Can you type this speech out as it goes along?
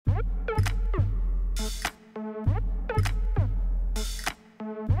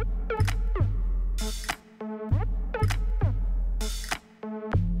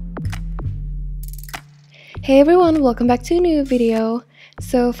Hey everyone, welcome back to a new video.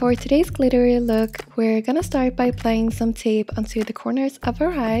 So for today's glittery look, we're gonna start by applying some tape onto the corners of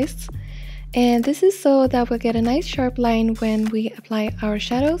our eyes. And this is so that we'll get a nice sharp line when we apply our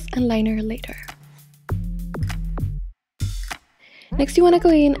shadows and liner later. Next, you want to go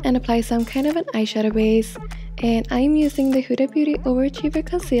in and apply some kind of an eyeshadow base. And I'm using the Huda Beauty Overachiever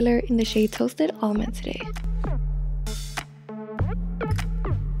Concealer in the shade Toasted Almond today.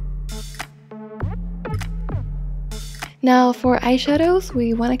 Now for eyeshadows,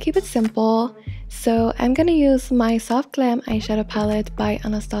 we want to keep it simple, so I'm going to use my Soft Glam eyeshadow palette by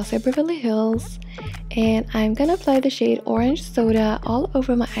Anastasia Beverly Hills, and I'm going to apply the shade Orange Soda all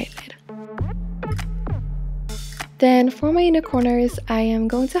over my eyelid. Then for my inner corners, I am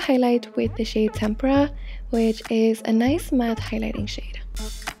going to highlight with the shade Tempera, which is a nice matte highlighting shade.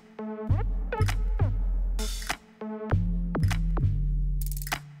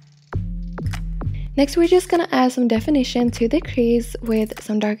 Next, we're just gonna add some definition to the crease with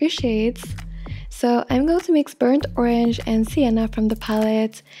some darker shades. So I'm going to mix Burnt Orange and Sienna from the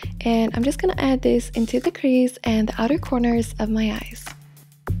palette, and I'm just gonna add this into the crease and the outer corners of my eyes.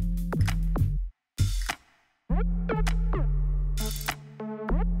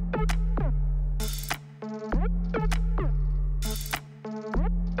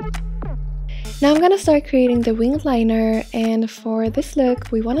 Now I'm gonna start creating the wing liner, and for this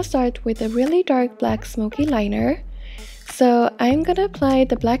look we want to start with a really dark black smoky liner. So I'm gonna apply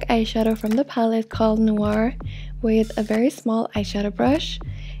the black eyeshadow from the palette called Noir with a very small eyeshadow brush,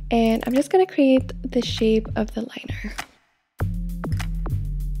 and I'm just gonna create the shape of the liner.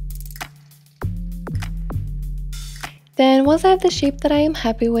 Then once I have the shape that I am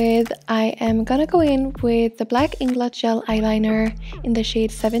happy with, I am gonna go in with the black Inglot Gel Eyeliner in the shade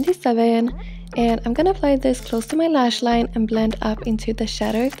 77, and I'm gonna apply this close to my lash line and blend up into the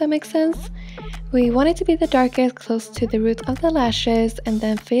shadow, if that makes sense. We want it to be the darkest close to the root of the lashes and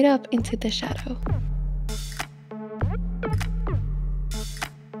then fade up into the shadow.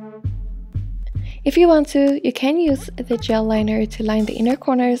 If you want to, you can use the gel liner to line the inner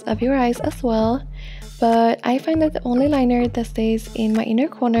corners of your eyes as well, but I find that the only liner that stays in my inner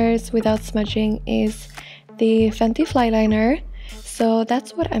corners without smudging is the Fenty Flyliner, so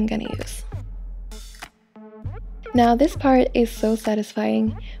that's what I'm gonna use. Now this part is so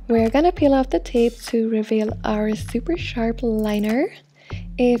satisfying. We're gonna peel off the tape to reveal our super sharp liner.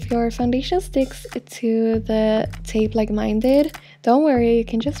 If your foundation sticks to the tape like mine did, don't worry, you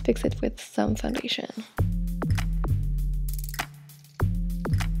can just fix it with some foundation.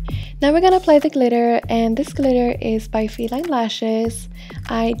 Now we're gonna apply the glitter, and this glitter is by Feline Lashes.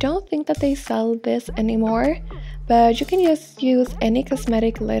 I don't think that they sell this anymore, but you can just use any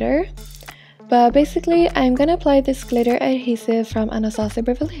cosmetic glitter. But basically, I'm gonna apply this glitter adhesive from Anastasia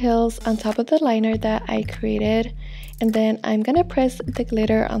Beverly Hills on top of the liner that I created, and then I'm gonna press the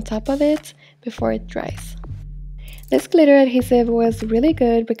glitter on top of it before it dries. This glitter adhesive was really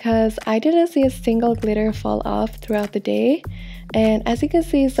good because I didn't see a single glitter fall off throughout the day, and as you can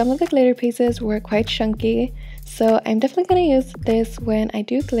see, some of the glitter pieces were quite chunky, so I'm definitely gonna use this when I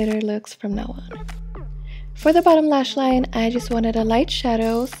do glitter looks from now on. For the bottom lash line, I just wanted a light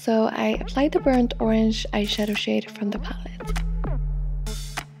shadow, so I applied the Burnt Orange eyeshadow shade from the palette.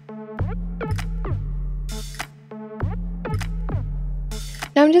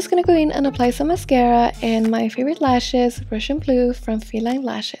 Now I'm just gonna go in and apply some mascara and my favorite lashes, Russian Blue from Feline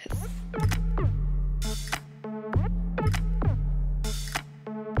Lashes.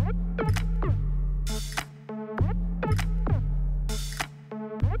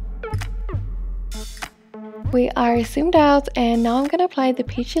 We are zoomed out, and now I'm gonna apply the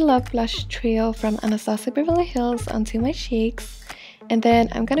Peachy Love Blush Trio from Anastasia Beverly Hills onto my cheeks. And then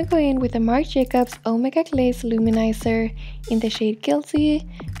I'm gonna go in with the Marc Jacobs Omega Glaze Luminizer in the shade Guilty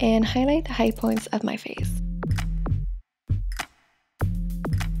and highlight the high points of my face.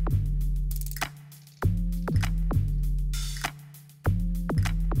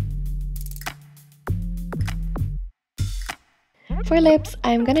 For lips,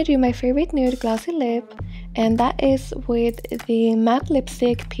 I'm gonna do my favorite nude glossy lip, and that is with the matte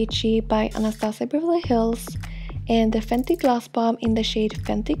lipstick Peachy by Anastasia Beverly Hills and the Fenty Gloss Bomb in the shade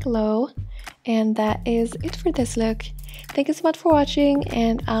Fenty Glow. And that is it for this look. Thank you so much for watching,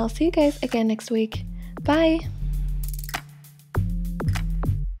 and I'll see you guys again next week. Bye!